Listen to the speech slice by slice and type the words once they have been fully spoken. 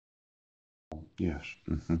Yes.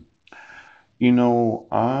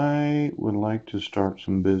 I would like to start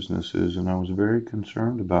some businesses, and I was very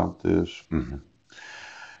concerned about this.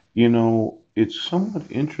 It's somewhat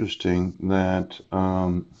interesting that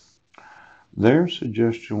their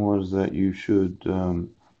suggestion was that you should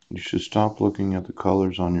stop looking at the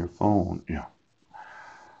colors on your phone. Yeah.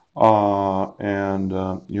 And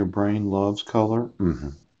your brain loves color.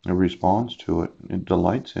 It responds to it. It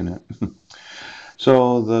delights in it.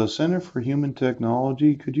 So the Center for Human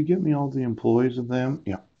Technology, could you get me all the employees of them?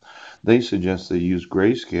 Yeah. They suggest they use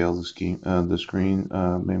grayscale. The screen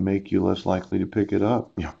may make you less likely to pick it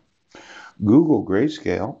up. Yeah. Google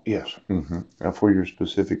Grayscale. Yes. For your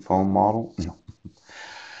specific phone model. Yeah.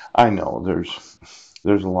 I know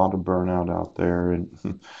there's a lot of burnout out there,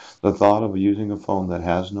 and the thought of using a phone that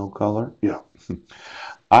has no color. Yeah.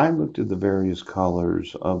 I looked at the various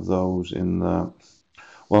colors of those in the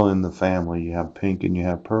family. You have pink and you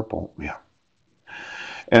have purple. Yeah.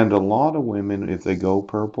 And a lot of women, if they go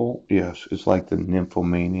purple, yes, it's like the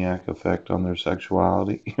nymphomaniac effect on their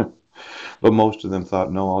sexuality. But most of them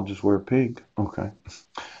thought, no, I'll just wear pink. Okay.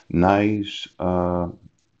 Nice,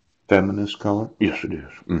 feminist color. Yes, it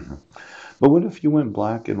is. But what if you went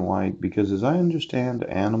black and white? Because as I understand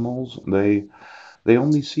animals, they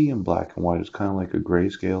only see in black and white. It's kind of like a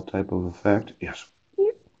grayscale type of effect. Yes.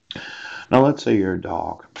 Now let's say you're a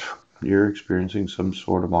dog. You're experiencing some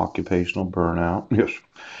sort of occupational burnout. Yes.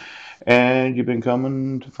 And you've been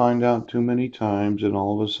coming to find out too many times, and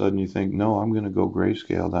all of a sudden you think, no, I'm going to go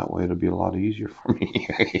grayscale. That way it'll be a lot easier for me.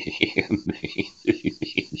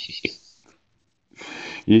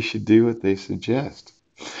 You should do what they suggest.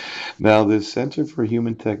 Now, this Center for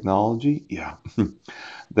Human Technology, yeah,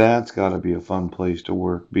 that's got to be a fun place to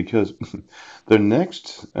work because the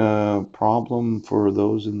next problem for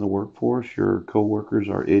those in the workforce, your coworkers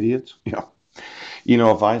are idiots. Yeah.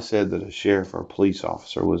 If I said that a sheriff or a police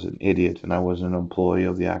officer was an idiot and I was an employee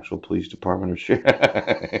of the actual police department or sheriff,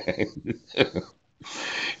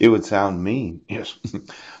 it would sound mean. Yes.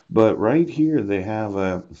 But right here they have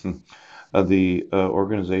the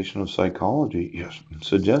organization of psychology. Yes.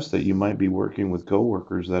 Suggests that you might be working with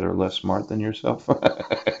coworkers that are less smart than yourself.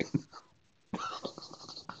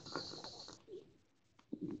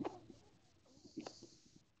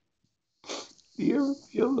 You ever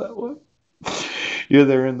feel that way? You're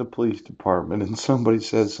there in the police department and somebody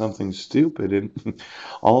says something stupid, and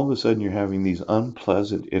all of a sudden you're having these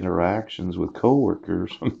unpleasant interactions with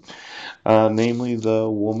coworkers, namely the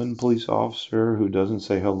woman police officer who doesn't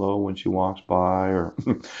say hello when she walks by, or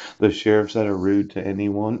the sheriffs that are rude to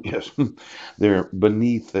anyone. Yes, they're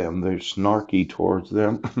beneath them, they're snarky towards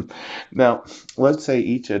them. Now, let's say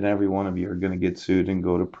each and every one of you are going to get sued and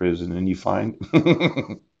go to prison, and you find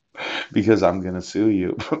because I'm going to sue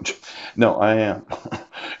you. No, I am.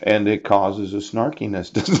 And it causes a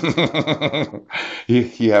snarkiness.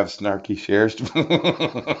 You have snarky shares.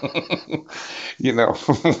 you know,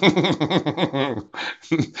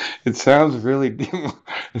 it sounds really,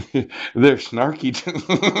 they're snarky.